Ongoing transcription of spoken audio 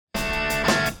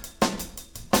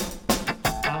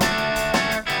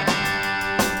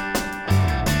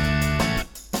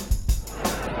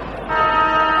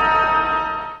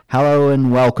Hello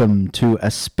and welcome to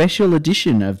a special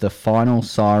edition of the Final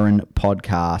Siren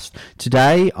podcast.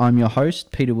 Today, I'm your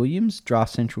host, Peter Williams,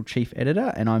 Draft Central Chief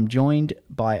Editor, and I'm joined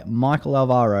by Michael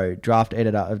Alvaro, Draft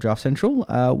Editor of Draft Central.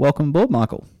 Welcome aboard,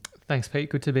 Michael. Thanks, Pete.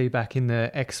 Good to be back in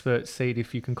the expert seat,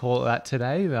 if you can call it that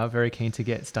today. Very keen to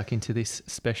get stuck into this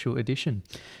special edition.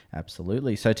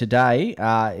 Absolutely. So today,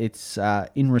 it's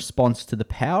in response to the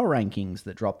power rankings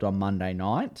that dropped on Monday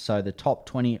night. So the top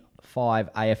 25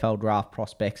 AFL draft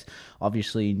prospects,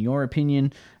 obviously, in your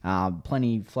opinion,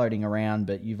 plenty floating around,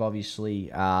 but you've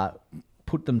obviously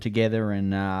put them together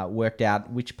and worked out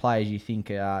which players you think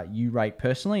you rate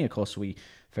personally. Of course,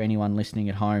 for anyone listening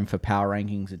at home, for power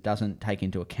rankings, it doesn't take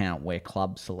into account where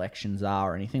club selections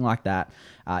are or anything like that.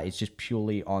 It's just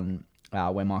purely on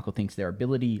where Michael thinks their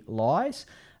ability lies.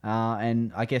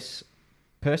 And I guess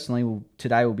personally,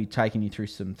 today we'll be taking you through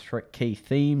some key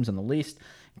themes on the list,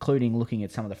 including looking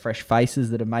at some of the fresh faces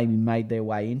that have maybe made their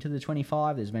way into the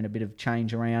 25. There's been a bit of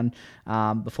change around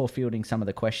before fielding some of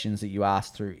the questions that you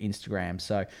asked through Instagram.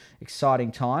 So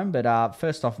exciting time. But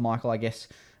first off, Michael, I guess,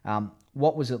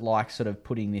 what was it like sort of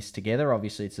putting this together?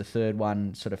 Obviously, it's the third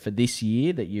one sort of for this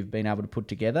year that you've been able to put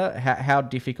together. How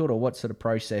difficult or what sort of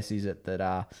process is it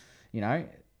that,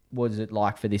 was it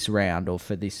like for this round or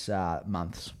for this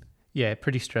month's? Yeah,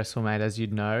 pretty stressful, mate, as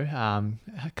you'd know,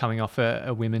 coming off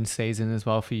a women's season as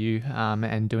well for you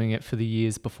and doing it for the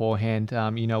years beforehand.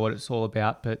 You know what it's all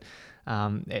about, but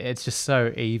it's just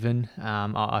so even.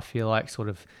 I feel like sort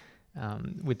of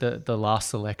with the last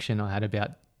selection, I had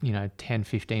about 10,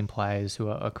 15 players who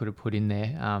I could have put in there,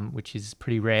 which is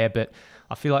pretty rare. But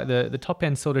I feel like the top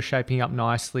end's sort of shaping up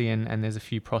nicely, and there's a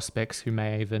few prospects who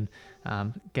may even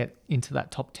get into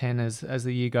that top 10 as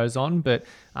the year goes on. But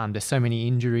there's so many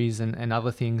injuries and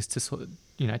other things to sort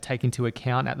of take into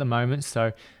account at the moment.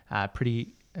 So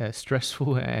pretty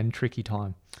stressful and tricky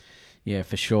time. Yeah,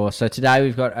 for sure. So today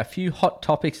we've got a few hot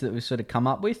topics that we've sort of come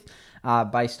up with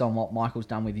based on what Michael's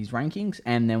done with his rankings.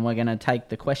 And then we're going to take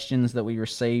the questions that we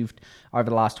received over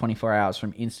the last 24 hours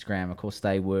from Instagram. Of course,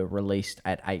 they were released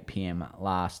at 8 p.m.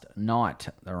 last night,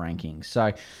 the rankings.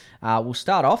 So we'll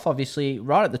start off, obviously,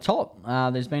 right at the top.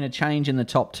 There's been a change in the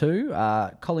top two.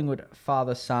 Collingwood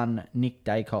father-son Nick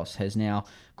Daicos has now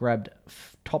grabbed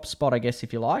top spot, I guess,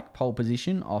 if you like, pole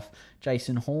position off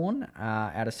Jason Horn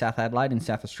out of South Adelaide in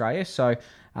South Australia. So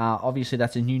obviously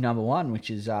that's a new number one,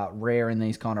 which is rare in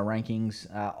these kind of rankings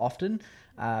often.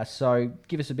 So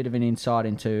give us a bit of an insight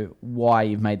into why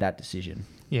you've made that decision.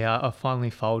 Yeah, I finally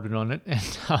folded on it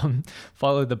and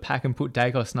followed the pack and put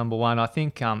Daicos number one. I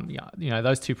think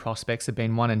those two prospects have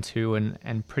been 1 and 2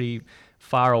 and pretty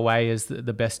far away as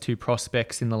the best two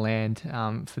prospects in the land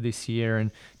for this year.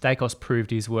 And Daicos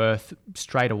proved his worth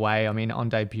straight away. I mean, on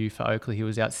debut for Oakleigh, he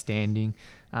was outstanding.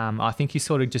 I think he's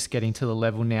sort of just getting to the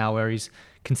level now where his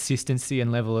consistency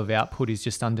and level of output is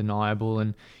just undeniable.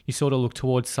 And you sort of look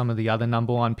towards some of the other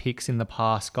number one picks in the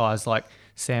past, guys like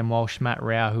Sam Walsh, Matt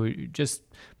Rao, who just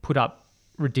put up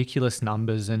ridiculous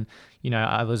numbers, and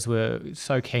others were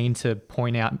so keen to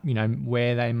point out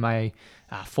where they may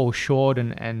fall short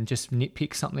and just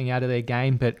nitpick something out of their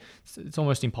game, but it's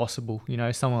almost impossible.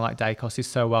 Someone like Daicos is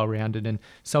so well rounded, and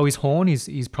so is Horn.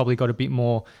 He's probably got a bit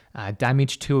more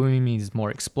damage to him. He's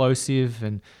more explosive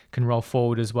and can roll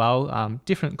forward as well.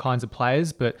 Different kinds of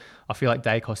players, but I feel like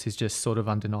Daicos is just sort of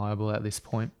undeniable at this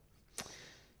point.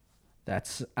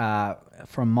 That's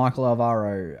from Michael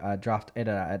Alvaro, draft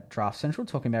editor at Draft Central,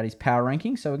 talking about his power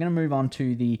rankings. So we're going to move on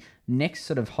to the next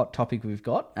sort of hot topic we've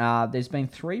got. There's been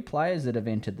 3 players that have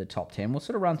entered the top 10. We'll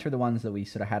sort of run through the ones that we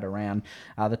sort of had around.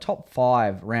 The top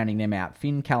 5, rounding them out,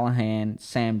 Finn Callaghan,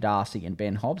 Sam Darcy and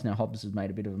Ben Hobbs. Now, Hobbs has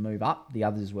made a bit of a move up. The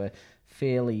others were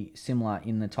fairly similar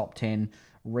in the top 10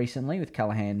 recently, with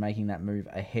Callaghan making that move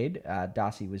ahead.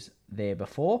 Darcy was there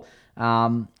before.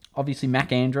 Obviously,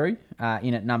 Mac Andrew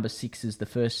in at number 6 is the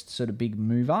first sort of big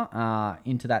mover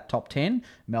into that top 10.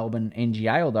 Melbourne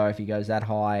NGA, although if he goes that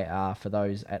high for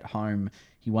those at home,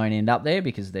 he won't end up there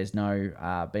because there's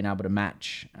no being able to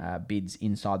match bids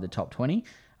inside the top 20.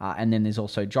 And then there's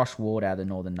also Josh Ward out of the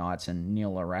Northern Knights and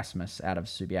Neil Erasmus out of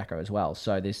Subiaco as well.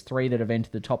 So there's 3 that have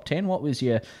entered the top 10. What was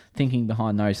your thinking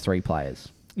behind those 3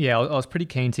 players? Yeah, I was pretty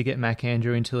keen to get Mac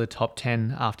Andrew into the top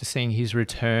 10 after seeing his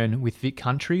return with Vic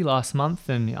Country last month.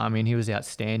 And, I mean, he was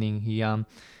outstanding. He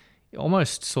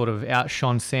almost sort of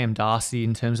outshone Sam Darcy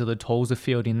in terms of the tools of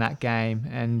field in that game.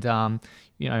 And,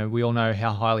 we all know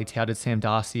how highly touted Sam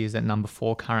Darcy is at number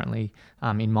 4 currently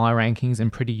in my rankings,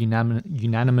 and pretty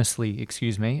unanimously,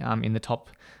 in the top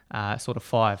sort of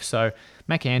 5. So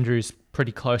Mac Andrews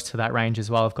pretty close to that range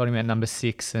as well. I've got him at number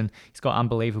 6, and he's got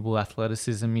unbelievable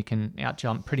athleticism. He can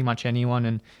outjump pretty much anyone,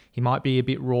 and he might be a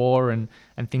bit raw and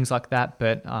things like that,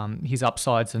 but his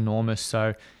upside's enormous.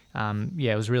 So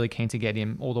I was really keen to get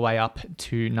him all the way up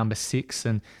to number 6.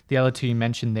 And the other two you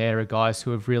mentioned there are guys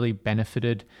who have really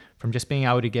benefited from just being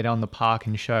able to get on the park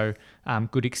and show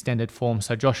good extended form.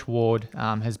 So Josh Ward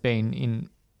has been in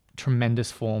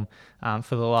tremendous form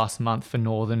for the last month for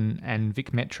Northern and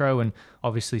Vic Metro, and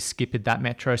obviously skippered that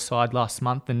Metro side last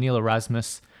month. And Neil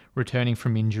Erasmus returning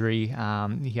from injury.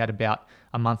 He had about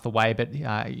a month away, but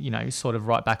he's sort of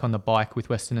right back on the bike with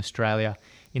Western Australia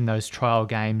in those trial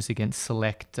games against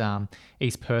select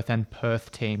East Perth and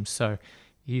Perth teams. So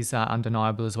he's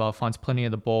undeniable as well. Finds plenty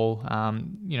of the ball.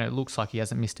 It looks like he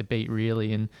hasn't missed a beat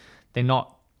really, and they're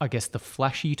not, I guess, the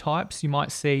flashy types you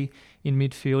might see in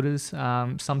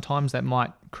midfielders. Sometimes that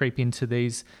might creep into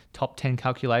these top 10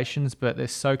 calculations, but they're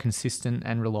so consistent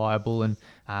and reliable. And,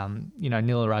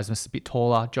 Neil Erasmus is a bit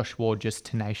taller, Josh Ward just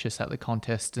tenacious at the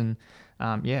contest. And,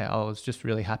 I was just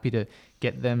really happy to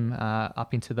get them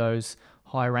up into those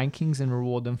high rankings and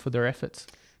reward them for their efforts.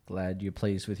 Glad you're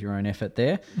pleased with your own effort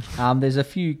there. There's a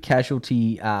few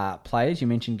casualty players. You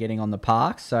mentioned getting on the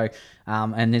park. So,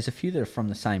 and there's a few that are from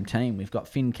the same team. We've got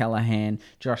Finn Callaghan,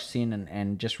 Josh Sin,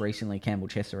 and just recently Campbell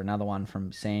Chester, another one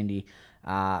from Sandy,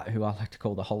 who I like to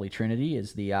call the Holy Trinity,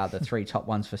 is the 3 top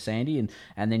ones for Sandy.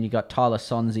 And then you got Tyler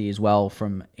Sonzi as well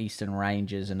from Eastern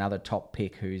Rangers, another top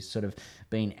pick who's sort of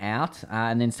been out.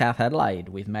 And then South Adelaide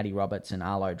with Matty Roberts and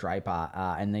Arlo Draper.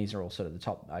 And these are all sort of the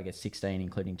top, 16,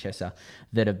 including Chester,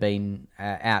 that have been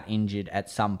out injured at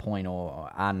some point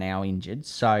or are now injured.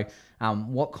 So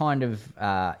what kind of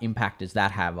impact does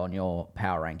that have on your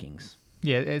power rankings?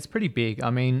 Yeah, it's pretty big. I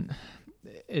mean,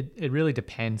 it really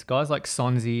depends. Guys like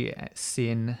Sonzi,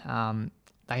 Sin,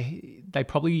 they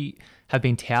probably have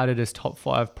been touted as top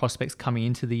 5 prospects coming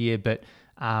into the year, but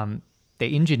they're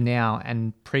injured now,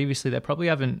 and previously they probably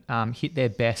haven't hit their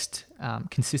best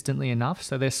consistently enough,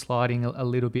 so they're sliding a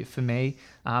little bit for me.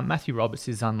 Matthew Roberts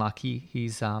is unlucky.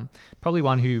 He's probably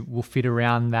one who will fit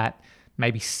around that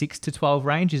maybe 6 to 12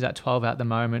 range. He's at 12 at the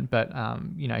moment, but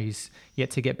he's yet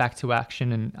to get back to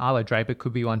action. And Arlo Draper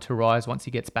could be one to rise once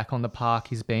he gets back on the park.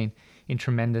 He's been in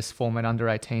tremendous form at under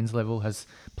 18s level, has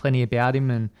plenty about him,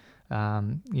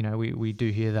 and we do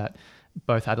hear that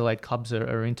both Adelaide clubs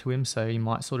are into him, so he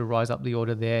might sort of rise up the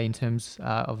order there in terms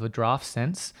of a draft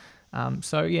sense.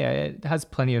 It has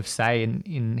plenty of say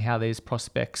in how these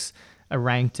prospects are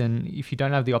ranked, and if you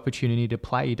don't have the opportunity to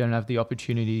play, you don't have the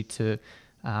opportunity to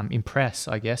impress,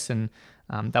 I guess. And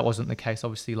that wasn't the case.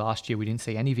 Obviously, last year we didn't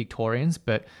see any Victorians,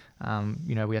 but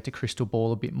we had to crystal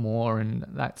ball a bit more, and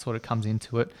that sort of comes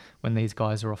into it when these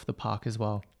guys are off the park as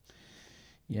well.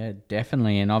 Yeah,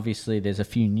 definitely. And obviously there's a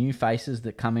few new faces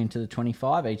that come into the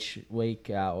 25 each week,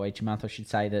 or each month, I should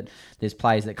say, that there's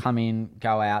players that come in,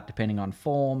 go out depending on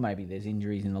form. Maybe there's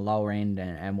injuries in the lower end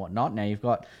and whatnot. Now you've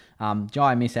got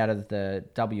Jai Miss out of the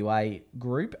WA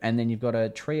group, and then you've got a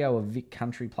trio of Vic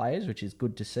Country players, which is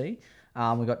good to see.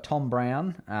 We've got Tom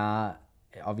Brown,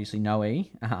 obviously no E.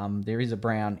 There is a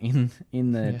Brown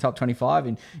in the top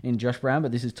 25 in Josh Brown,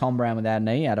 but this is Tom Brown without an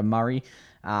E out of Murray.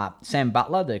 Sam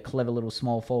Butler, the clever little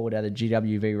small forward out of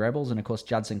GWV Rebels, and of course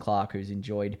Judson Clark, who's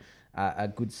enjoyed a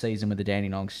good season with the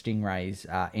Dandenong Stingrays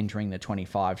entering the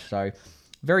 25. So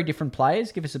very different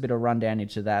players. Give us a bit of rundown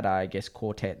into that, I guess,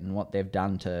 quartet and what they've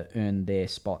done to earn their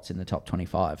spots in the top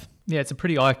 25. Yeah, it's a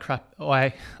pretty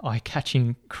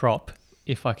eye-catching crop,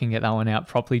 if I can get that one out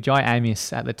properly. Jai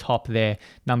Amiss at the top there,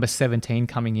 number 17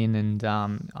 coming in,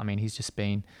 and he's just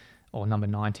been... or number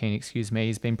 19, excuse me,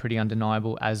 he's been pretty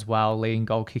undeniable as well, leading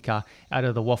goal kicker out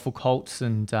of the Waffle Colts,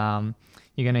 and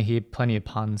you're going to hear plenty of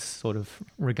puns sort of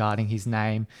regarding his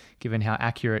name, given how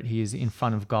accurate he is in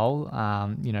front of goal,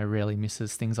 rarely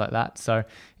misses, things like that. So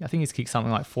I think he's kicked something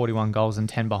like 41 goals and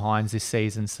 10 behinds this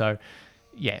season, so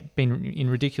yeah, been in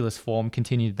ridiculous form,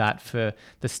 continued that for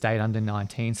the state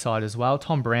under-19 side as well.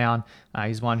 Tom Brown,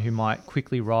 he's one who might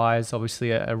quickly rise,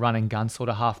 obviously a run and gun sort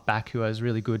of half-back who has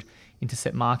really good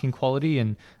intercept marking quality,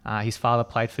 and his father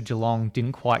played for Geelong,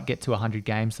 didn't quite get to 100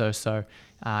 games though, so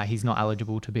he's not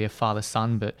eligible to be a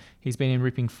father-son, but he's been in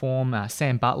ripping form.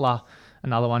 Sam Butler,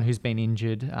 another one who's been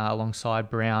injured alongside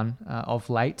Brown of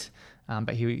late,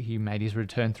 but he made his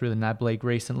return through the NAB League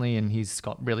recently, and he's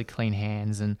got really clean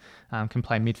hands and can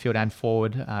play midfield and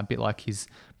forward, a bit like his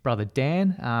brother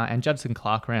Dan. And Judson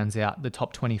Clark rounds out the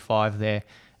top 25 there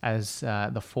as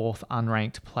the 4th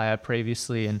unranked player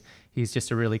previously, and he's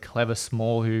just a really clever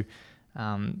small who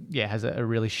has a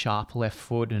really sharp left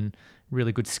foot and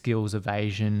really good skills,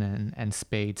 evasion and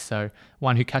speed. So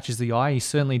one who catches the eye. He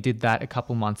certainly did that a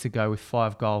couple months ago with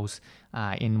 5 goals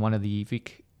in one of the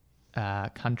Vic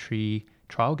Country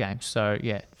trial games. So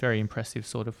yeah, very impressive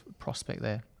sort of prospect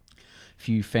there.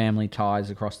 Few family ties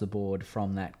across the board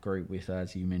from that group with,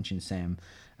 as you mentioned, Sam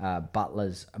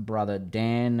Butler's brother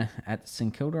Dan at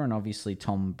St Kilda, and obviously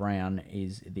Tom Brown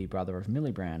is the brother of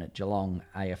Millie Brown at Geelong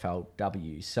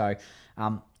AFLW. So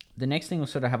the next thing we'll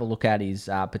sort of have a look at is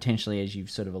potentially, as you've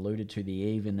sort of alluded to, the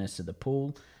evenness of the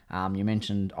pool. You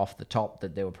mentioned off the top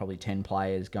that there were probably 10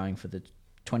 players going for the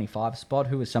 25 spot.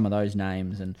 Who were some of those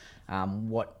names, and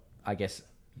what, I guess,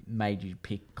 made you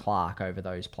pick Clark over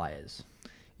those players?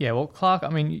 Yeah, well, Clark, I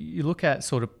mean, you look at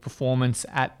sort of performance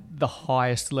at the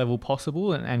highest level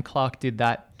possible, and Clark did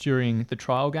that during the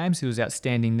trial games. He was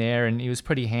outstanding there, and he was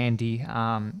pretty handy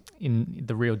in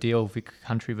the real deal Vic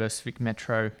Country versus Vic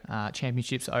Metro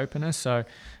Championships opener. So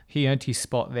he earned his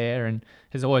spot there and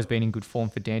has always been in good form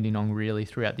for Dandenong really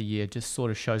throughout the year. Just sort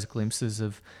of shows glimpses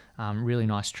of really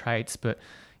nice traits. But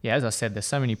yeah, as I said, there's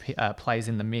so many plays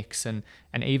in the mix, and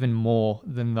even more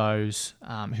than those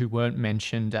who weren't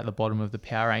mentioned at the bottom of the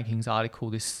Power Rankings article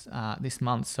this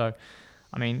month. So,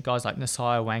 I mean, guys like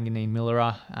Nasiah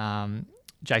Wanganeen-Millera,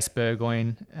 Jace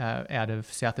Burgoyne out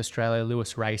of South Australia,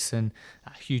 Lewis Rayson,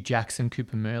 Hugh Jackson,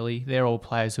 Cooper Murley, they're all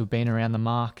players who have been around the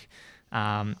mark.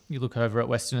 You look over at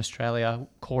Western Australia,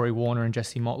 Corey Warner and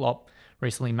Jesse Motlop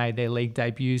recently made their league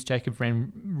debuts. Jacob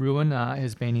Van Ruin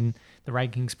has been in the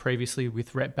rankings previously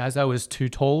with Rhett Bazzo as 2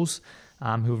 talls,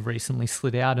 who have recently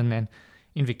slid out. And then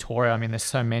in Victoria, I mean, there's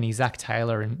so many. Zach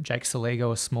Taylor and Jake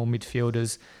Saligo are small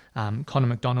midfielders. Connor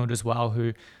McDonald as well,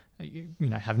 who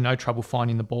have no trouble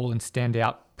finding the ball and stand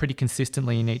out pretty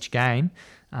consistently in each game.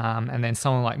 And then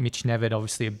someone like Mitch Nevitt,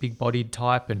 obviously a big-bodied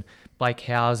type, and Blake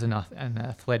Howes, an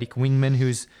athletic wingman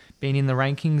who's been in the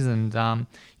rankings, and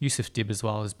Yusuf Dib as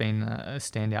well has been a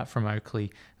standout from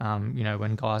Oakley,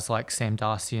 when guys like Sam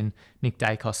Darcy and Nick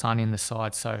Dacos aren't in the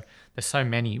side. So there's so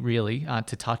many really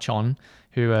to touch on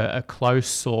who are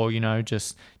close or,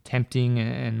 just tempting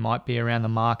and might be around the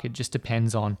mark. It just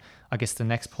depends on, I guess, the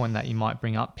next point that you might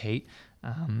bring up, Pete,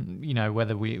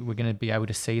 whether we're going to be able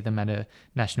to see them at a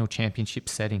national championship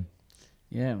setting.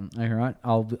 Yeah, all right.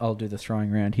 I'll do the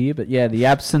throwing around here, but yeah, the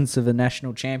absence of a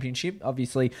national championship,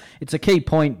 obviously, it's a key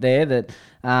point there that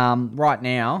right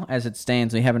now, as it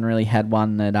stands, we haven't really had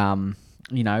one that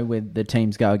where the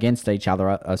teams go against each other,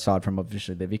 aside from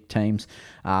obviously the Vic teams.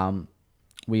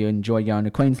 We enjoy going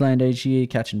to Queensland each year,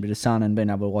 catching a bit of sun and being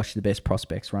able to watch the best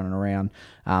prospects running around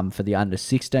for the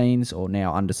under-16s or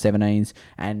now under-17s.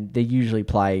 And they usually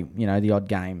play, the odd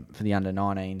game for the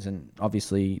under-19s. And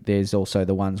obviously there's also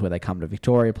the ones where they come to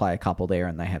Victoria, play a couple there,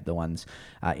 and they have the ones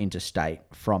interstate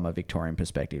from a Victorian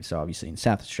perspective. So obviously in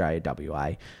South Australia,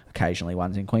 WA, occasionally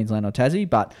ones in Queensland or Tassie.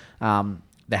 But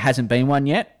there hasn't been one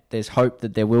yet. There's hope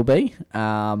that there will be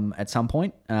at some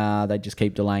point. They just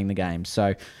keep delaying the game.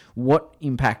 So what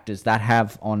impact does that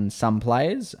have on some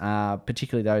players,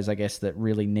 particularly those, I guess, that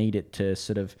really need it to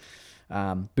sort of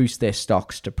boost their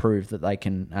stocks to prove that they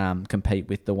can compete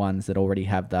with the ones that already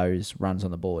have those runs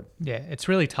on the board? Yeah, it's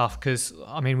really tough because,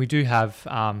 I mean, we do have...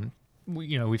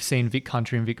 we've seen Vic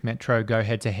Country and Vic Metro go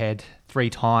head-to-head 3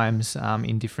 times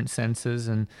in different senses,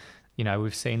 and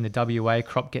we've seen the WA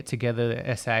crop get together.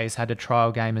 The SA's had a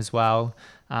trial game as well.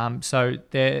 So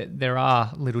there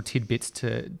are little tidbits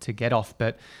to get off,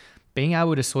 but being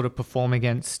able to sort of perform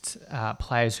against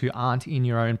players who aren't in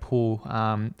your own pool,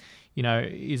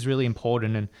 is really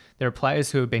important. And there are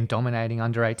players who have been dominating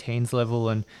under 18s level,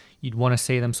 and you'd want to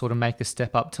see them sort of make the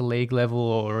step up to league level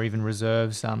or even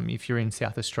reserves if you're in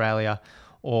South Australia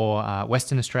or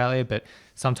Western Australia, but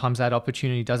sometimes that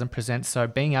opportunity doesn't present. So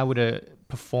being able to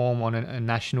perform on a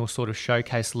national sort of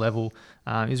showcase level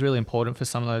is really important for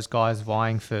some of those guys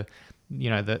vying for,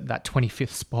 that 25th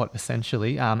spot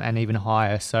essentially, and even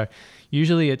higher. So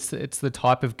usually it's the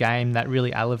type of game that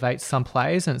really elevates some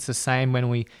players, and it's the same when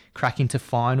we crack into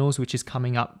finals, which is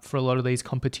coming up for a lot of these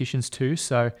competitions too.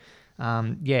 So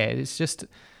it's just...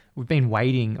 We've been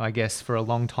waiting, I guess, for a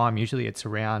long time. Usually it's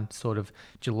around sort of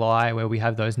July where we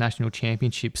have those national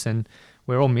championships, and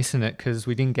we're all missing it because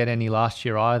we didn't get any last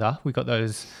year either. We got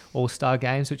those all-star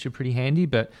games, which are pretty handy,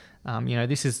 but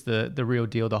this is the real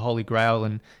deal, the holy grail,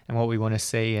 and what we want to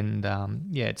see. And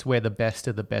it's where the best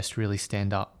of the best really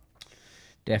stand up.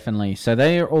 Definitely. So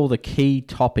they are all the key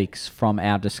topics from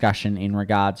our discussion in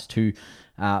regards to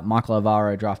Michael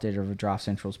Alvaro, draft editor of Draft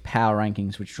Central's Power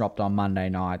Rankings, which dropped on Monday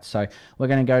night. So we're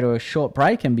going to go to a short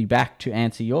break and be back to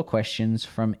answer your questions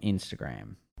from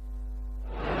Instagram.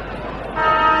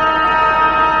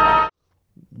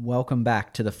 Welcome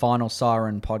back to the Final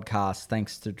Siren podcast,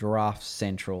 thanks to Draft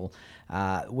Central.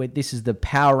 This is the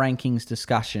Power Rankings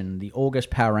discussion, the August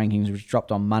Power Rankings, which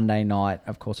dropped on Monday night.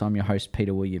 Of course, I'm your host,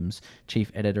 Peter Williams,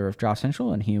 Chief Editor of Draft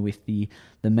Central, and here with the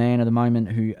man of the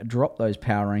moment who dropped those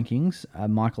Power Rankings,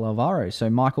 Michael Alvaro. So,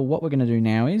 Michael, what we're going to do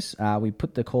now is we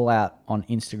put the call out on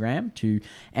Instagram to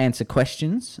answer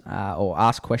questions, or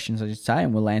ask questions, I should say,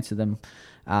 and we'll answer them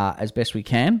as best we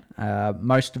can.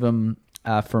 Most of them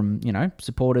from,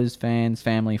 supporters, fans,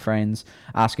 family, friends,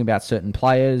 asking about certain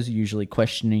players, usually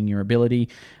questioning your ability.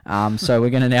 So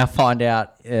we're going to now find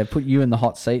out, put you in the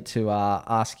hot seat to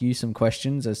ask you some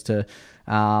questions as to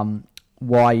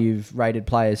why you've rated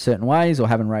players certain ways or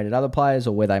haven't rated other players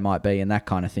or where they might be and that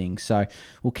kind of thing. So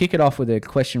we'll kick it off with a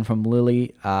question from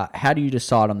Lily. How do you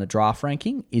decide on the draft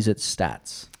ranking? Is it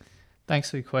stats? Thanks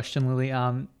for your question, Lily.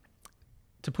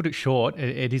 To put it short,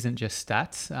 it isn't just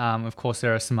stats. Of course,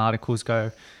 there are some articles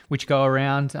which go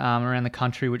around the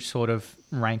country which sort of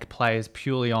rank players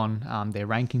purely on their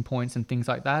ranking points and things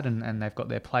like that, and they've got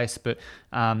their place. But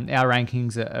our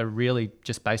rankings are really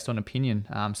just based on opinion.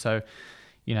 So,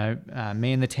 me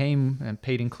and the team, and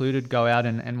Pete included, go out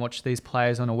and watch these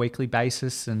players on a weekly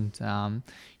basis and,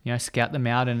 scout them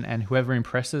out, and whoever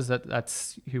impresses,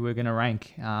 that's who we're going to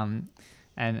rank.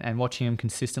 And watching them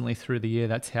consistently through the year,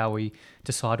 that's how we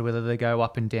decide whether they go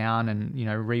up and down, and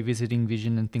revisiting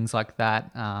vision and things like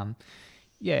that.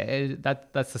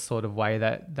 That's the sort of way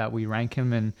that we rank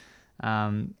them,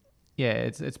 and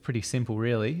it's pretty simple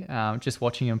really. Just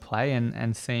watching them play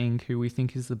and seeing who we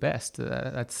think is the best.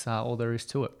 That's all there is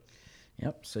to it.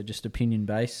 Yep, so just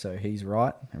opinion-based, so he's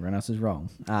right, everyone else is wrong.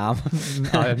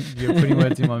 You're putting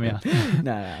words in my mouth.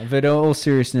 No, but in all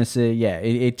seriousness,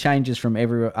 it changes from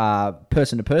every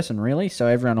person to person, really, so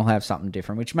everyone will have something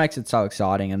different, which makes it so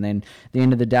exciting, and then at the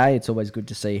end of the day, it's always good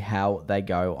to see how they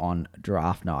go on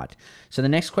draft night. So the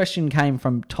next question came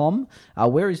from Tom.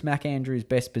 Where is Mac Andrews'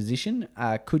 best position?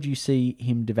 Could you see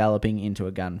him developing into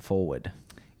a gun forward?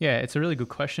 Yeah, it's a really good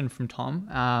question from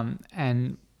Tom,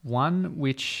 and one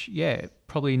which,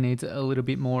 probably needs a little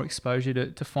bit more exposure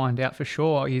to find out for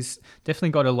sure. He's definitely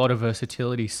got a lot of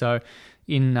versatility. So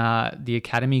in the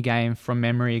academy game from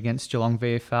memory against Geelong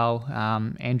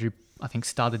VFL, Andrew, I think,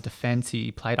 started defence.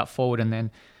 He played up forward and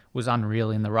then was unreal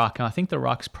in the ruck. And I think the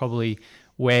ruck's probably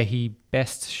where he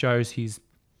best shows his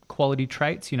quality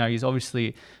traits. He's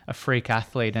obviously a freak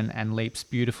athlete and leaps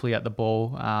beautifully at the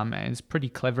ball, and is pretty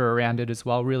clever around it as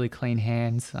well, really clean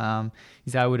hands.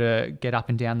 He's able to get up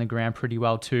and down the ground pretty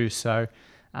well too. So,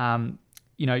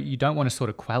 you don't want to sort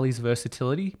of quell his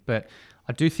versatility, but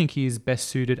I do think he is best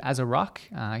suited as a ruck.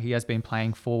 He has been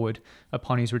playing forward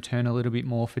upon his return a little bit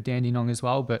more for Dandenong as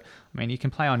well, but he can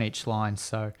play on each line.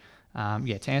 So,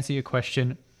 to answer your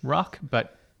question, ruck,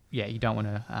 but you don't want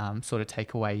to sort of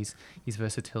take away his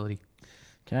versatility.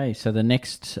 Okay, so the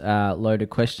next load of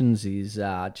questions is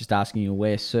just asking you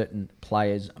where certain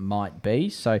players might be.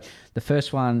 So the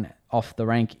first one off the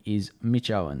rank is Mitch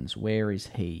Owens. Where is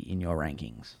he in your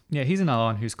rankings? Yeah, he's another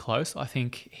one who's close. I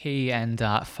think he and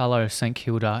fellow St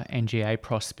Kilda NGA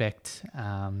prospect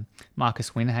Marcus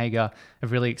Winhager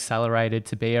have really accelerated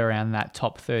to be around that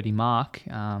top 30 mark.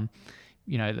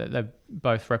 They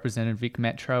both represented Vic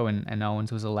Metro, and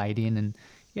Owens was a late-in, and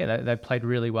they played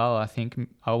really well. I think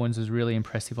Owens was really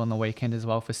impressive on the weekend as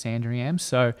well for Sandringham.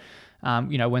 So,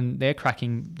 when they're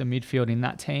cracking the midfield in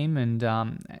that team and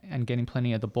getting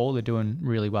plenty of the ball, they're doing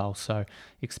really well. So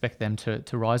expect them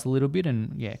to rise a little bit,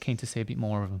 and keen to see a bit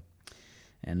more of them.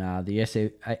 And the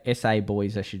SA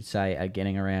boys, I should say, are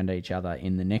getting around each other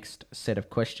in the next set of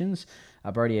questions.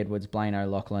 Brody Edwards, Blaine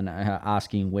O'Loughlin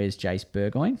asking, where's Jace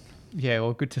Burgoyne? Yeah,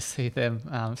 well, good to see them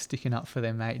sticking up for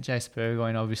their mate. Jace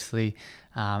Burgoyne, obviously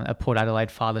a Port Adelaide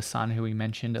father-son who we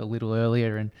mentioned a little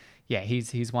earlier. And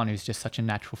he's one who's just such a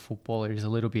natural footballer. He's a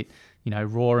little bit,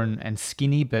 raw and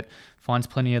skinny, but finds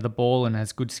plenty of the ball and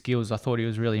has good skills. I thought he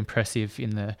was really impressive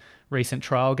in the recent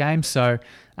trial game. So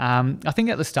I think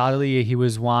at the start of the year he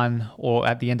was one, or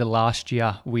at the end of last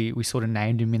year, we sort of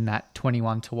named him in that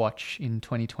 21 to watch in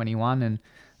 2021.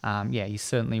 And he's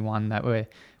certainly one that we're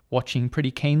watching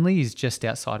pretty keenly. He's just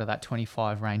outside of that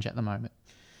 25 range at the moment.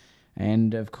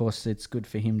 And, of course, it's good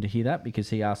for him to hear that because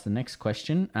he asked the next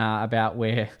question about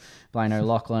where Blaine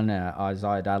O'Loughlin,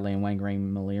 Isaiah Dudley and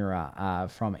Wangareen Malira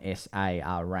from SA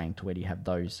are ranked. Where do you have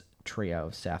those trio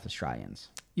of South Australians?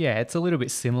 Yeah, it's a little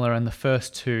bit similar. And the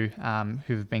first two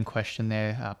who've been questioned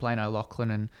there, Blaine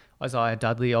O'Loughlin and Isaiah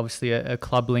Dudley, obviously a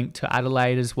club link to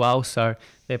Adelaide as well. So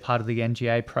they're part of the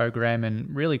NGA program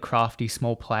and really crafty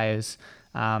small players.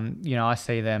 I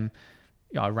see them,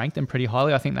 I rank them pretty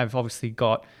highly. I think they've obviously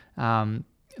got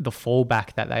the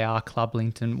fallback that they are, Club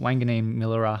linked. And Wanganeen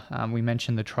Millera, we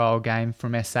mentioned the trial game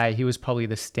from SA. He was probably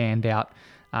the standout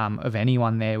of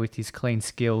anyone there with his clean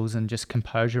skills and just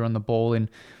composure on the ball in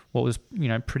what was,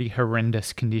 pretty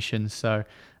horrendous conditions. So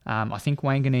I think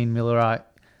Wanganeen Millera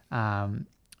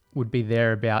would be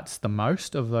thereabouts the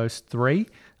most of those three.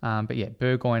 But yeah,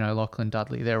 Burgoyne, O'Loughlin,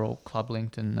 Dudley, they're all club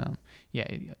linked. And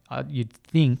you'd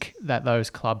think that those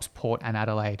clubs, Port and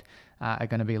Adelaide, are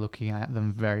going to be looking at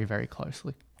them very, very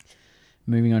closely.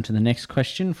 Moving on to the next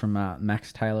question from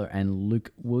Max Taylor and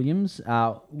Luke Williams.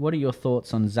 What are your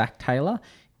thoughts on Zach Taylor?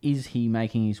 Is he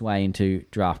making his way into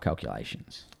draft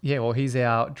calculations? Yeah, well, he's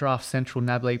our Draft Central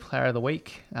NAB League Player of the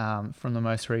Week from the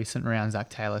most recent round, Zach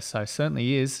Taylor. So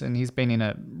certainly is, and he's been in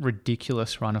a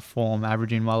ridiculous run of form,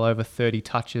 averaging well over 30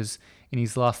 touches in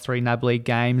his last 3 NAB League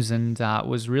games, and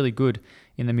was really good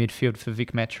in the midfield for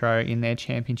Vic Metro in their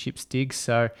championships digs.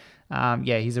 So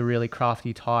he's a really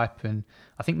crafty type, and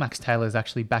I think Max Taylor's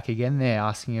actually back again there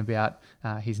asking about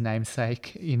his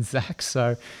namesake in Zach.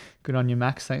 So good on you,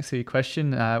 Max. Thanks for your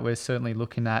question. We're certainly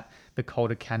looking at the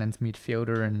Calder Cannons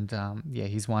midfielder, and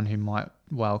he's one who might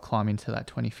well climb into that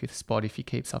 25th spot if he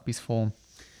keeps up his form.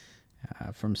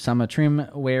 From Summer Trim,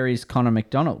 where is Connor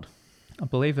McDonald? I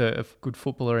believe a good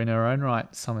footballer in her own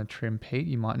right, Summer Trim, Pete.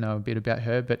 You might know a bit about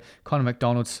her, but Connor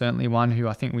McDonald's certainly one who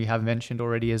I think we have mentioned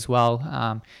already as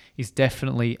well. He's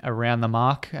definitely around the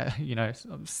mark.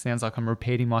 Sounds like I'm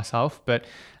repeating myself, but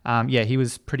he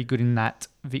was pretty good in that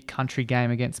Vic Country game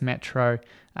against Metro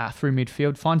through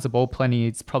midfield. Finds the ball plenty.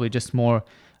 It's probably just more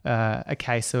a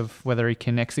case of whether he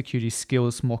can execute his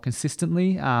skills more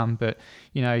consistently. But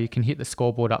you can hit the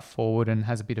scoreboard up forward and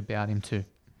has a bit about him too.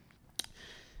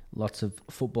 Lots of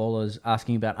footballers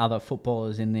asking about other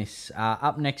footballers in this.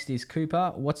 Up next is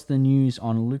Cooper. What's the news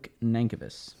on Luke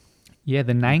Nankervis? Yeah,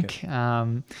 the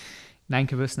Nank.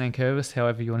 Nankervis,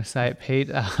 however you want to say it,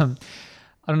 Pete.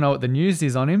 I don't know what the news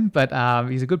is on him, but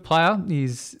he's a good player.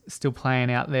 He's still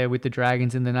playing out there with the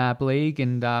Dragons in the NAB League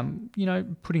and,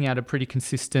 putting out a pretty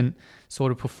consistent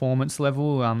sort of performance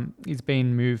level. He's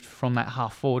been moved from that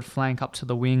half-forward flank up to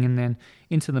the wing and then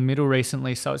into the middle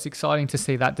recently. So it's exciting to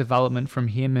see that development from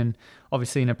him, and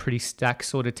obviously in a pretty stacked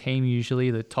sort of team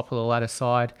usually, the top of the ladder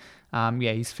side.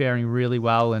 He's faring really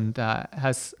well and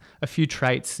has a few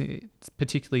traits,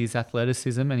 particularly his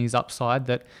athleticism and his upside,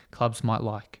 that clubs might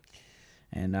like.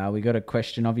 And we got a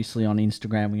question, obviously, on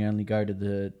Instagram. We only go to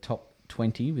the top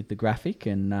 20 with the graphic,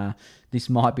 and this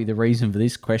might be the reason for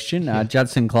this question.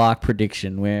 Judson Clark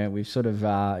prediction, where we've sort of,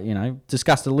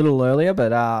 discussed a little earlier,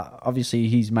 but obviously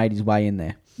he's made his way in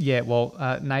there. Yeah,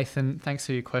 well, Nathan, thanks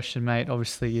for your question, mate.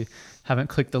 Obviously, you haven't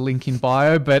clicked the link in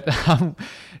bio, but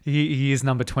he is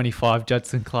number 25,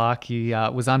 Judson Clark. He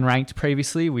was unranked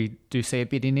previously. We do see a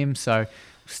bit in him, so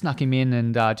snuck him in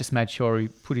and just made sure he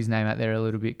put his name out there a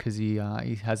little bit because he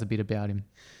has a bit about him.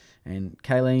 And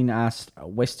Kayleen asked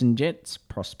Western Jets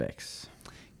prospects.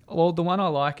 Well, the one I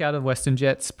like out of Western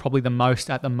Jets probably the most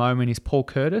at the moment is Paul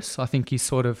Curtis. I think he's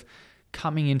sort of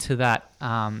coming into that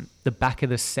the back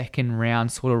of the second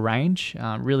round sort of range.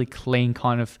 Really clean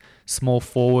kind of small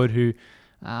forward who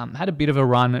had a bit of a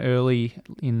run early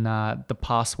in the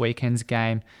past weekend's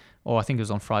game. Or I think it was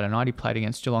on Friday night, he played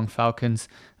against Geelong Falcons,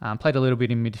 played a little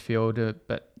bit in midfield,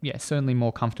 but certainly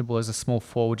more comfortable as a small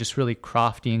forward, just really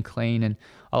crafty and clean. And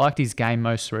I liked his game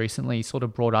most recently. He sort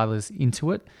of brought others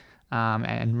into it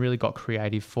and really got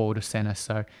creative forward to centre.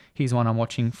 So he's one I'm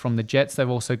watching from the Jets. They've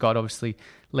also got, obviously,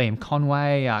 Liam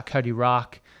Conway, Cody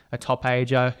Rack, a top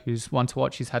ager who's one to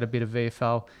watch. He's had a bit of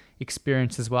VFL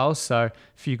experience as well. So a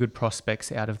few good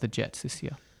prospects out of the Jets this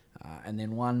year. And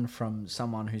then one from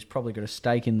someone who's probably got a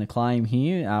stake in the claim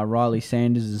here. Riley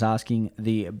Sanders is asking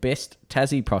the best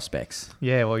Tassie prospects.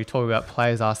 Yeah, well, you talk about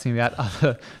players asking about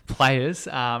other players.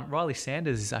 Riley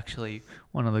Sanders is actually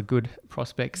one of the good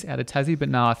prospects out of Tassie. But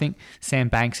no, I think Sam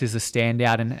Banks is a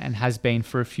standout and has been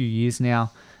for a few years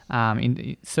now.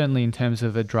 Certainly in terms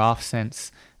of a draft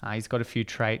sense, he's got a few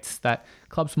traits that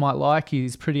clubs might like.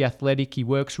 He's pretty athletic. He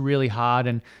works really hard,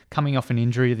 and coming off an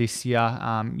injury this year,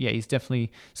 he's definitely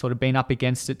sort of been up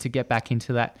against it to get back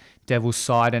into that Devils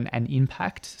side and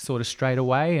impact sort of straight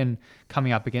away. And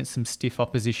coming up against some stiff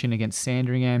opposition against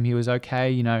Sandringham, he was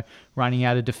okay, running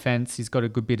out of defence. He's got a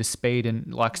good bit of speed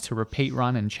and likes to repeat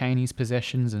run and chain his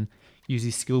possessions and use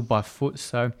his skill by foot.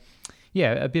 So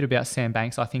a bit about Sam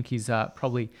Banks. I think he's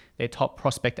probably their top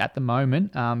prospect at the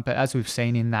moment. But as we've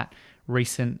seen in that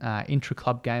recent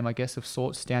intra-club game, I guess, of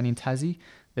sorts down in Tassie,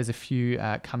 there's a few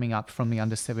coming up from the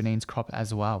under-17s crop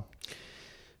as well.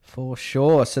 For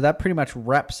sure. So that pretty much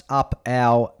wraps up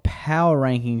our Power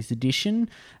Rankings edition.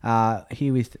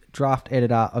 Here with draft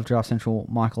editor of Draft Central,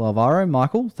 Michael Alvaro.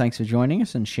 Michael, thanks for joining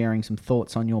us and sharing some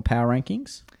thoughts on your Power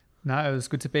Rankings. No, it was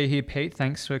good to be here, Pete.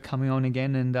 Thanks for coming on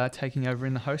again and taking over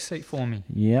in the host seat for me.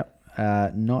 Yep.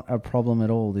 Not a problem at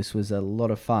all. This was a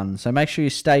lot of fun. So make sure you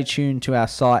stay tuned to our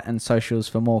site and socials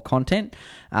for more content.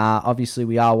 Obviously,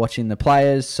 we are watching the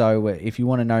players, so if you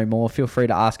want to know more, feel free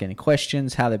to ask any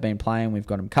questions, how they've been playing. We've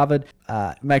got them covered.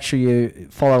 Make sure you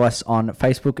follow us on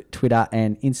Facebook, Twitter,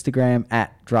 and Instagram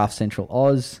at Draft Central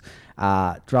Oz.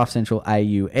 Draft Central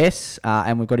AUS,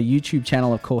 and we've got a YouTube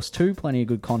channel, of course, too. Plenty of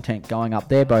good content going up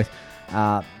there, both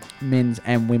men's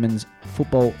and women's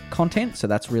football content, so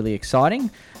that's really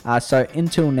exciting. So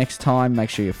until next time,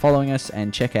 make sure you're following us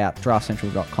and check out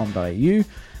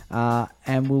draftcentral.com.au,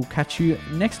 and we'll catch you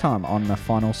next time on the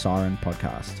Final Siren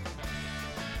podcast.